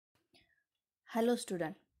Hello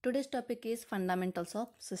student. Today's topic is fundamentals of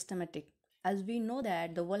systematic. As we know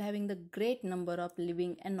that the world having the great number of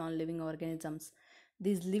living and non-living organisms.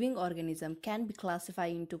 These living organisms can be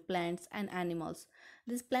classified into plants and animals.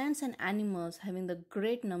 These plants and animals having the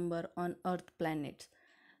great number on earth planets.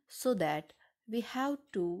 So that we have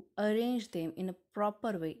to arrange them in a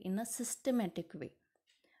proper way, in a systematic way,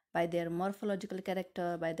 by their morphological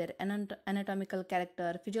character, by their anatomical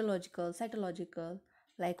character, physiological, cytological,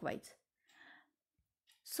 likewise,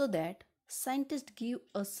 so that scientists give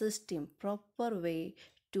a system proper way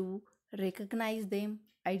to recognize them,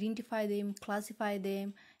 identify them, classify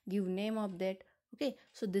them, give name of that. Okay,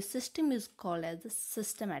 so this system is called as the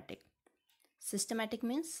systematic. Systematic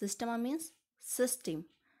means systema means system.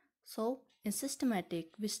 So in systematic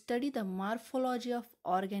we study the morphology of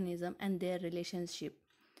organism and their relationship.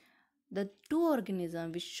 The two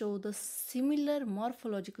organisms which show the similar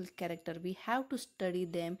morphological character, we have to study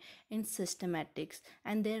them in systematics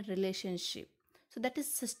and their relationship. So that is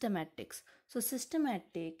systematics. So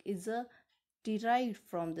systematic is a derived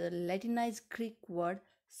from the Latinized Greek word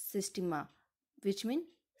systema, which means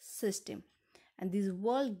system. And this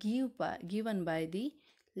word given by the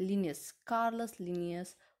Linnaeus, Carolus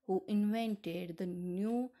Linnaeus, who invented the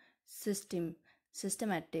new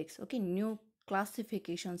systematics, okay, new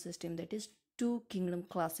classification system, that is two kingdom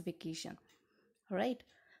classification. Right.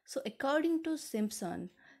 So according to Simpson,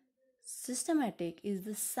 systematic is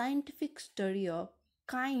the scientific study of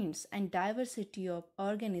kinds and diversity of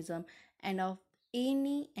organism and of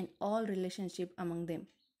any and all relationship among them.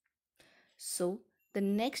 So the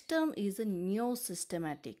next term is a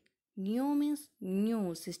neo-systematic. Neo means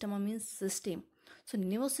new, systema means system. So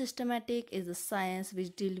neo-systematic is the science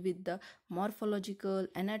which deals with the morphological,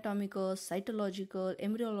 anatomical, cytological,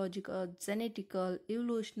 embryological, genetical,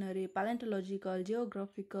 evolutionary, paleontological,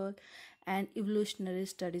 geographical, and evolutionary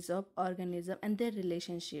studies of organism and their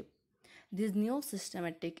relationship. This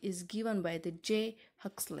neo-systematic is given by the J.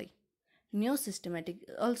 Huxley. Neo-systematic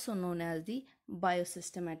is also known as the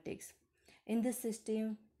biosystematics. In this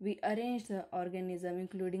system, we arrange the organism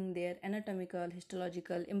including their anatomical,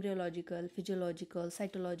 histological, embryological, physiological,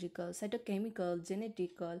 cytological, cytochemical,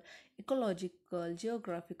 genetical, ecological,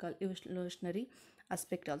 geographical, evolutionary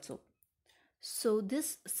aspect also. So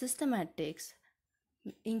this systematics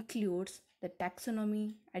includes the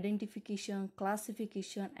taxonomy, identification,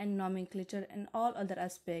 classification, and nomenclature, and all other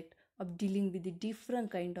aspects of dealing with the different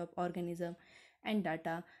kind of organism, and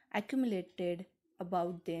data accumulated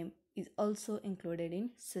about them is also included in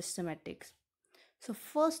systematics. So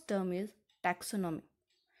first term is taxonomy.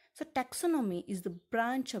 So taxonomy is the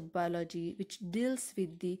branch of biology which deals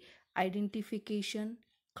with the identification,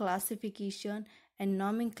 classification, and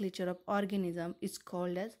nomenclature of organism is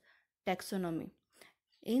called as taxonomy.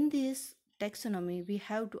 In this taxonomy, we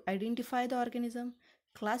have to identify the organism,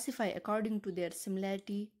 classify according to their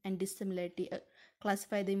similarity and dissimilarity,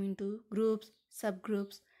 classify them into groups,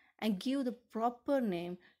 subgroups, and give the proper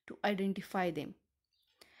name to identify them.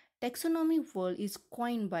 Taxonomy word is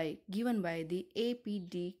given by the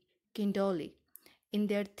A.P.D. Kindoli in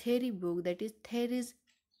their theory book, that is Theories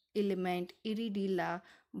Element Iridilla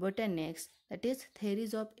Botanics, that is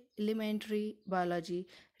Theories of Elementary Biology,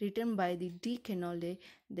 written by the D. Kindoli.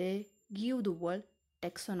 They give the word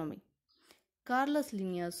taxonomy. Carolus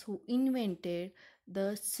Linnaeus, who invented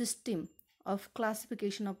the system of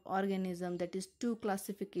classification of organism, that is two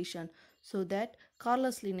classification, so that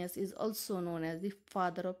Carolus Linnaeus is also known as the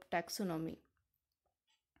father of taxonomy.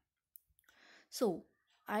 So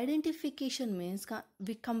identification means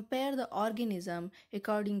we compare the organism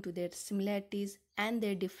according to their similarities and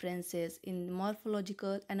their differences in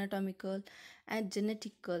morphological, anatomical, and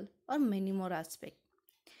genetical, or many more aspects.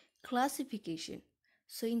 Classification.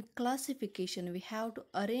 So in classification, we have to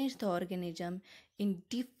arrange the organism in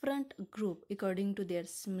different group according to their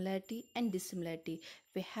similarity and dissimilarity.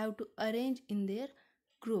 We have to arrange in their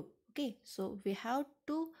group. Okay, so we have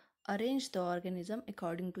to arrange the organism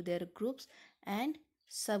according to their groups and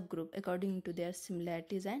subgroup according to their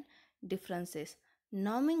similarities and differences.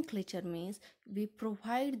 Nomenclature means we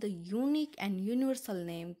provide the unique and universal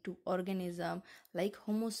name to organism, like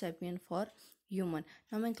Homo sapien for human.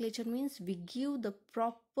 Nomenclature means we give the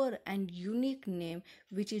proper and unique name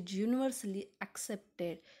which is universally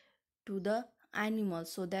accepted to the animal,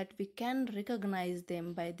 so that we can recognize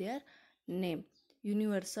them by their name,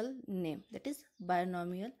 universal name, that is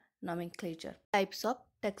binomial nomenclature. Types of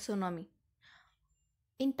taxonomy.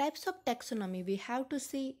 In types of taxonomy, we have to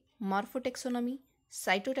see morphotaxonomy,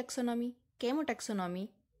 cytotaxonomy, chemotaxonomy,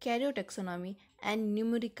 karyotaxonomy, and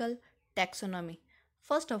numerical taxonomy.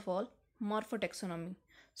 First of all, morphotaxonomy.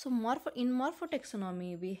 So in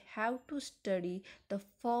morphotaxonomy, we have to study the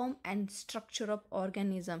form and structure of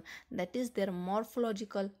organism, that is their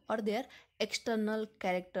morphological or their external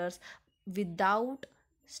characters, without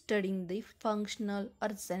studying the functional or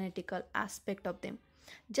genetical aspect of them.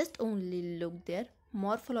 Just only look their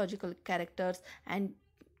morphological characters and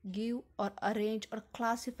give or arrange or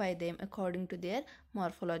classify them according to their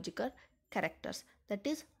morphological characters. That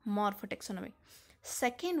is morphotaxonomy.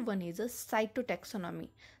 Second one is a cytotaxonomy.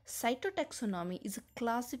 Cytotaxonomy is a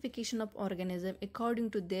classification of organism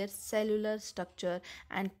according to their cellular structure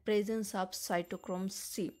and presence of cytochrome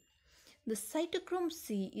C. The cytochrome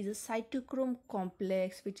C is a cytochrome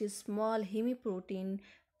complex which is small hemiprotein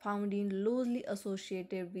found in loosely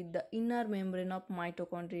associated with the inner membrane of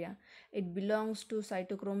mitochondria. It belongs to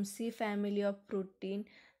cytochrome C family of protein.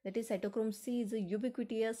 That is, cytochrome C is a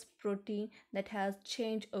ubiquitous protein that has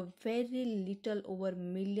changed a very little over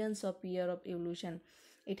millions of years of evolution.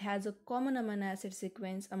 It has a common amino acid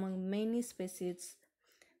sequence among many species.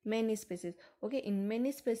 Okay, in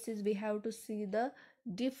many species we have to see the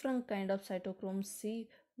different kind of cytochrome C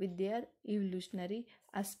with their evolutionary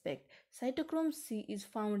aspect. Cytochrome C is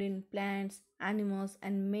found in plants, animals,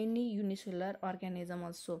 and many unicellular organisms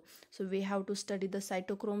also. So we have to study the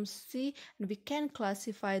cytochrome C, and we can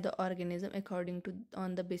classify the organism according to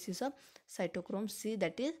on the basis of cytochrome C,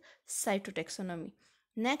 that is cytotaxonomy.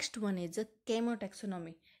 Next one is a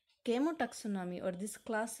chemotaxonomy. Chemotaxonomy, or this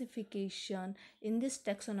classification, in this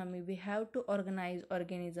taxonomy we have to organize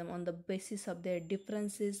organism on the basis of their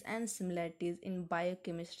differences and similarities in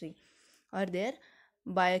biochemistry or their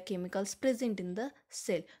biochemicals present in the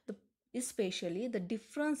cell, especially the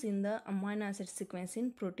difference in the amino acid sequence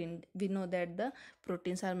in protein. We know that the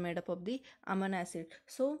proteins are made up of the amino acid,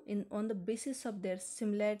 so on the basis of their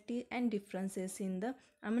similarity and differences in the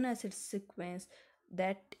amino acid sequence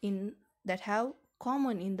that have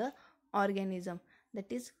common in the organism, that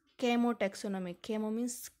is chemotaxonomy. Chemo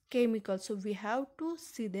means chemical, so we have to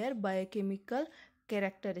see their biochemical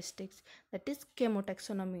characteristics, that is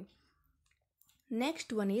chemotaxonomy.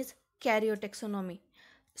 Next one is karyotaxonomy.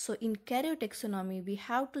 So in karyotaxonomy we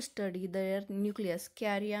have to study their nucleus.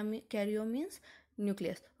 Karyo means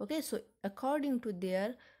nucleus. Okay, so according to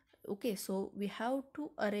their, okay, so we have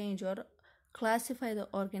to arrange or classify the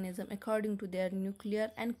organism according to their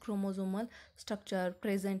nuclear and chromosomal structure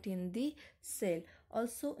present in the cell.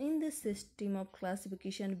 Also in this system of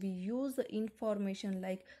classification we use the information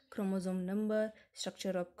like chromosome number, structure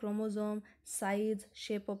of chromosome, size,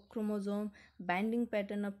 shape of chromosome, binding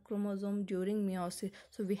pattern of chromosome during meiosis.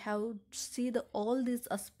 So we have to see the all these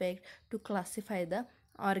aspects to classify the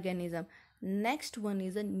organism. Next one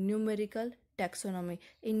is a numerical taxonomy.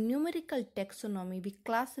 In numerical taxonomy we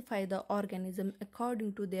classify the organism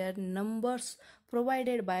according to their numbers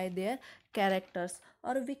provided by their characters,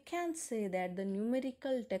 or we can say that the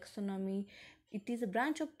numerical taxonomy, it is a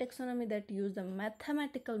branch of taxonomy that use the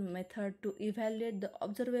mathematical method to evaluate the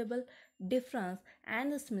observable difference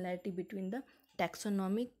and the similarity between the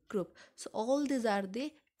taxonomic group. So all these are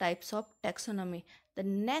the types of taxonomy. The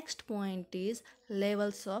next point is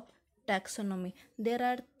levels of taxonomy. There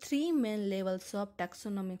are three main levels of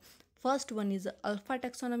taxonomy. First one is alpha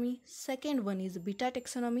taxonomy, second one is beta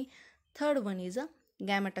taxonomy, third one is a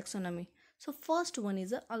gamma taxonomy. So first one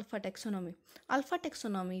is a alpha taxonomy. Alpha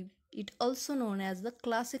taxonomy, it also known as the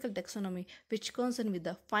classical taxonomy, which concern with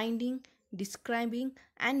the finding, describing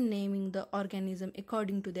and naming the organism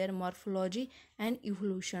according to their morphology and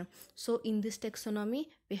evolution. So in this taxonomy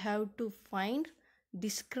we have to find,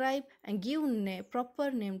 describe and give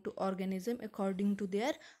proper name to organism according to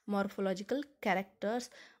their morphological characters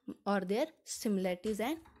or their similarities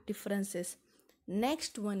and differences.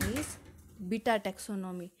 Next one is beta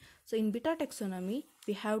taxonomy. So in beta taxonomy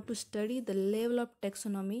we have to study the level of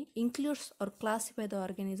taxonomy includes or classify the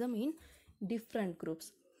organism in different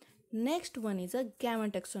groups. Next one is a gamma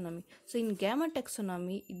taxonomy. So in gamma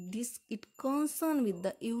taxonomy it concern with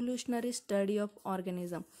the evolutionary study of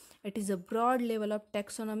organism. It is a broad level of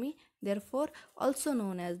taxonomy, therefore also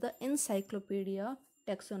known as the encyclopedia of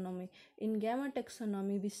taxonomy. In gamma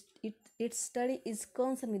taxonomy its study is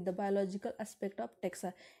concerned with the biological aspect of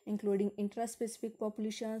taxa, including intraspecific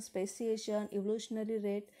population, speciation, evolutionary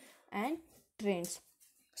rate and trends.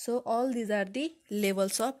 So all these are the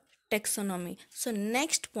levels of taxonomy. So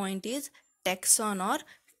next point is taxon or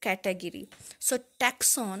category. So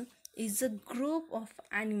taxon is a group of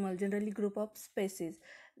animals, generally group of species.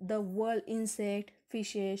 The world insect,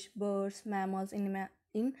 fishes, birds, mammals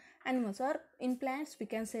in animals, or in plants we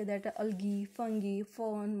can say that algae, fungi,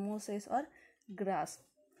 fern, mosses or grass.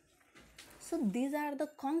 So these are the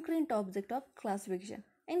concrete object of classification.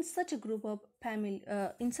 In such a group of family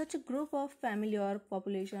or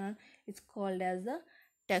population, it's called as the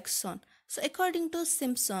taxon. So according to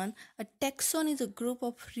Simpson, a taxon is a group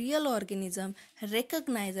of real organisms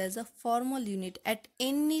recognized as a formal unit at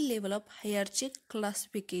any level of hierarchical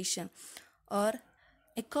classification. Or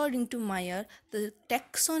according to Meyer, the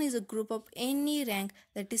taxon is a group of any rank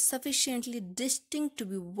that is sufficiently distinct to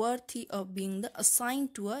be worthy of being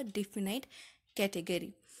assigned to a definite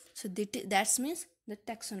category. So that means the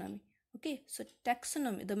taxonomy. Okay, so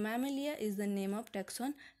taxonomy, the mammalia is the name of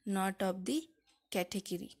taxon, not of the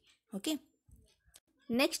category. Okay.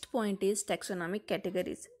 Next point is taxonomic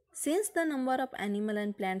categories. Since the number of animal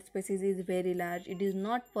and plant species is very large, it is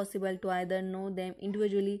not possible to either know them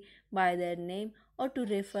individually by their name or to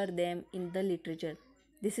refer them in the literature.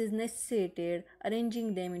 This is necessitated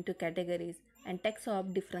arranging them into categories and taxa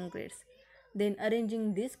of different grades. Then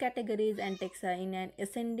arranging these categories and taxa in an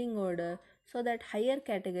ascending order so that higher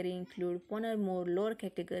category include one or more lower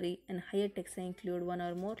category and higher taxa include one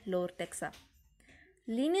or more lower taxa.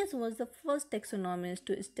 Linnaeus was the first taxonomist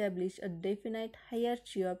to establish a definite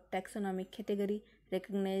hierarchy of taxonomic category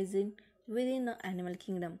recognizing within the animal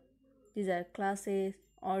kingdom. These are classes,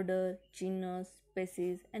 order, genus,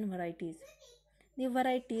 species, and varieties. The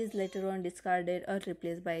varieties later on discarded or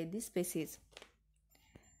replaced by the species.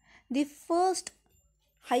 The first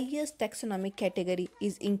highest taxonomic category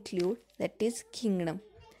is include, that is kingdom.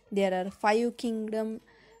 There are five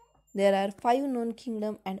known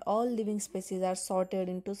kingdom and all living species are sorted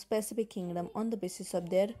into specific kingdom on the basis of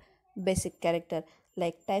their basic character,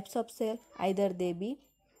 like types of cell, either they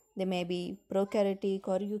may be prokaryotic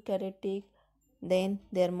or eukaryotic, then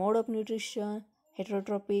their mode of nutrition,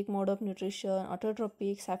 heterotrophic mode of nutrition,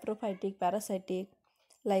 autotrophic, saprophytic, parasitic,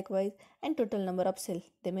 likewise, and total number of cells.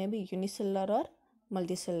 They may be unicellular or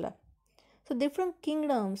multicellular. So different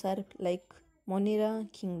kingdoms are like Monera,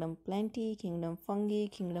 Kingdom Plantae, Kingdom Fungi,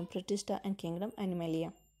 Kingdom Protista, and Kingdom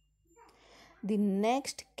Animalia. The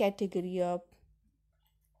next category of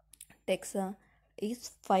taxa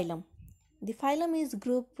is phylum. The phylum is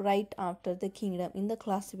grouped right after the kingdom in the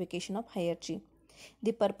classification of hierarchy.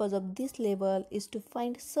 The purpose of this level is to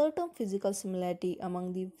find certain physical similarity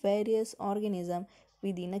among the various organisms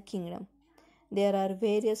within a kingdom. There are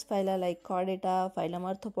various phyla like Chordata, phylum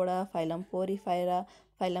Arthropoda, phylum Porifera,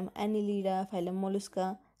 phylum Annelida, phylum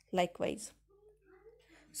Mollusca, likewise.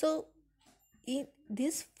 So, in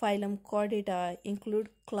this phylum Chordata include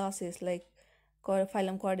classes like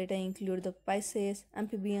phylum Chordata include the Pisces,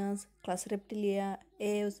 amphibians, class Reptilia,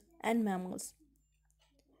 aves, and mammals.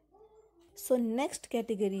 So, next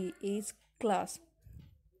category is class.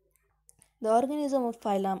 The organism of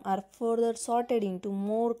phylum are further sorted into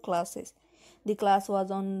more classes. The class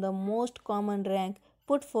was on the most common rank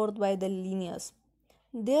put forth by the Linnaeus.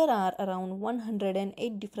 There are around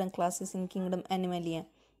 108 different classes in kingdom Animalia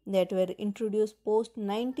that were introduced post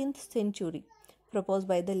 19th century, proposed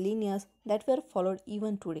by the Linnaeus that were followed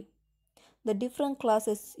even today. The different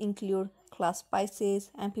classes include class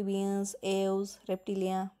Pisces, amphibians, aves,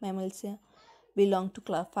 reptilia, mammals belong to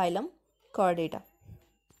phylum Chordata.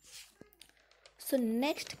 So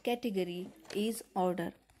next category is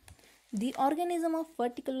order. The organism of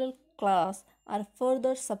particular class are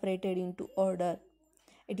further separated into order.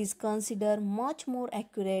 It is considered much more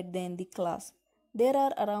accurate than the class. There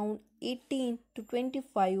are around 18 to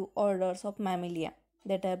 25 orders of mammalia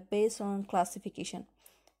that are based on classification.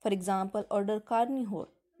 For example, order carnivore,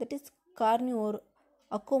 that is carnivore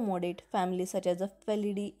accommodate families such as the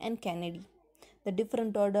Felidae and Canidae. The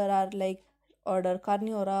different order are like order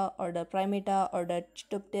Carnivora, order Primata, order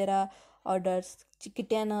Chitoptera, order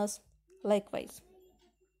Chiquitanas, likewise.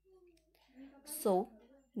 So,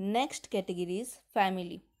 next category is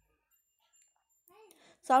family.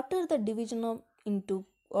 So, after the division into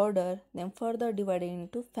order, then further divided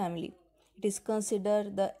into family. It is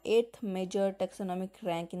considered the eighth major taxonomic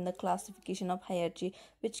rank in the classification of hierarchy,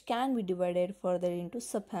 which can be divided further into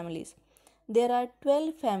subfamilies. There are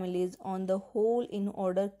 12 families on the whole in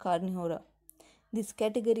order Carnivora. This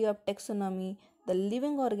category of taxonomy, the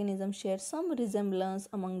living organisms share some resemblance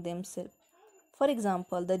among themselves. For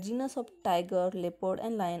example, the genus of tiger, leopard,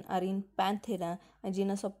 and lion are in Panthera, and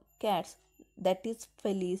genus of cats, that is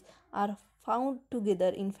Felis, are found together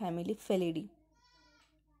in family Felidae,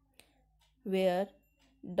 where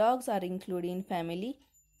dogs are included in family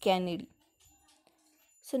Canidae.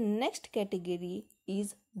 So next category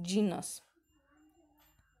is genus.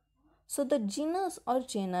 So the genus or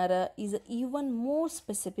genera is even more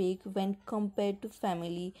specific when compared to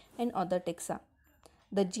family and other taxa.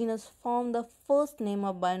 The genus forms the first name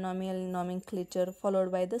of binomial nomenclature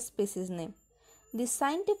followed by the species name. The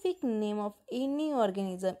scientific name of any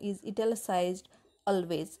organism is italicized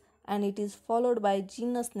always, and it is followed by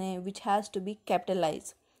genus name which has to be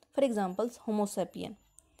capitalized. For example, Homo sapien.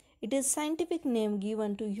 It is scientific name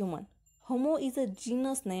given to human. Homo is a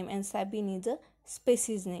genus name and sapien is a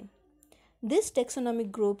species name. This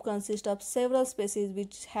taxonomic group consists of several species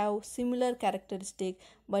which have similar characteristics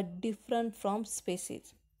but different from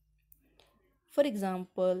species. For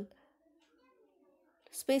example,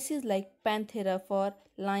 species like Panthera for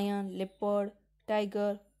lion, leopard,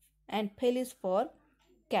 tiger, and Felis for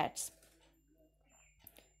cats.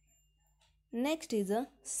 Next is a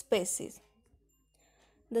species.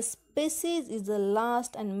 The species is the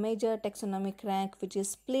last and major taxonomic rank which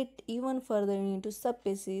is split even further into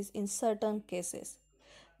subspecies in certain cases.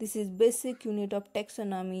 This is basic unit of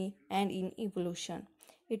taxonomy and in evolution.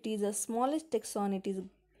 It is the smallest taxon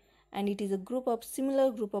it is a group of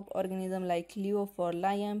similar group of organisms like Leo for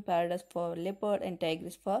lion, Paradise for leopard and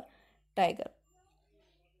Tigris for tiger.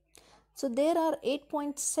 So there are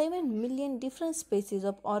 8.7 million different species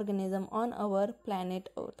of organism on our planet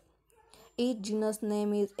Earth. Each genus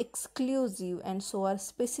name is exclusive and so are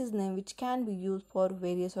species name which can be used for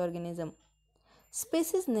various organisms.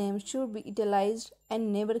 Species names should be italicized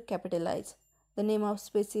and never capitalized. The name of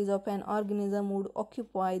species of an organism would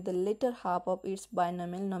occupy the latter half of its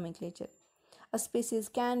binomial nomenclature. A species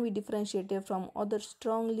can be differentiated from other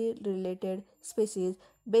strongly related species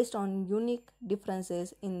based on unique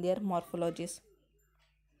differences in their morphologies.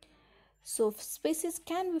 So, species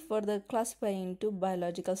can be further classified into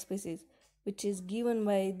biological species, which is given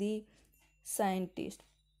by the scientist.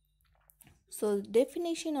 So,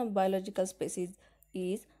 definition of biological species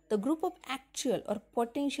is the group of actual or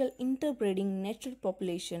potential interbreeding natural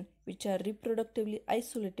population which are reproductively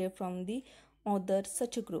isolated from the other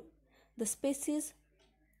such a group. The species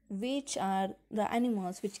which are the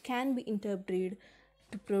animals which can be interbreed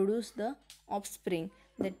to produce the offspring,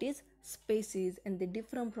 that is species, and they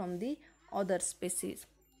differ from the other species.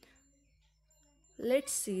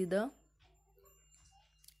 Let's see the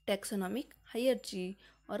taxonomic hierarchy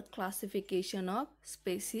or classification of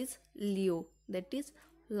species Leo, that is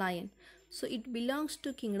lion. So it belongs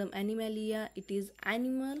to kingdom Animalia. It is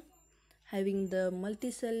animal having the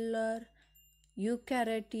multicellular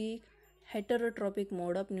eukaryotic heterotrophic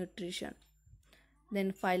mode of nutrition.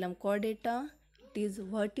 Then phylum Chordata, it is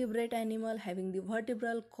vertebrate animal having the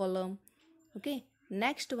vertebral column. Okay,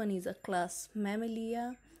 next one is a class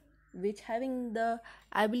Mammalia which having the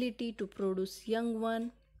ability to produce young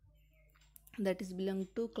one, that is belong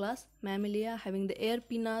to class Mammalia having the air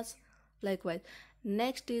pinas. Likewise,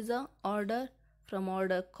 next is a order from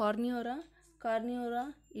order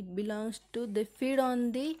Carnivora, it belongs to, they feed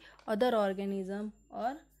on the other organism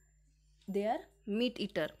or they are meat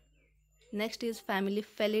eater. Next is family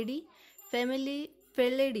Felidae. Family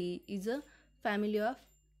Felidae is a family of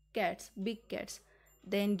cats, big cats.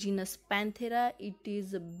 Then genus Panthera, it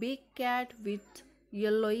is a big cat with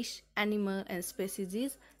yellowish animal, and species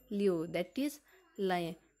is Leo, that is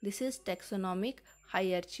lion. This is taxonomic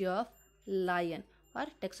hierarchy of lion or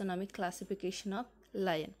taxonomic classification of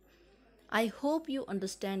lion. I hope you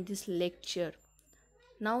understand this lecture.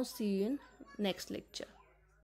 Now see you in next lecture.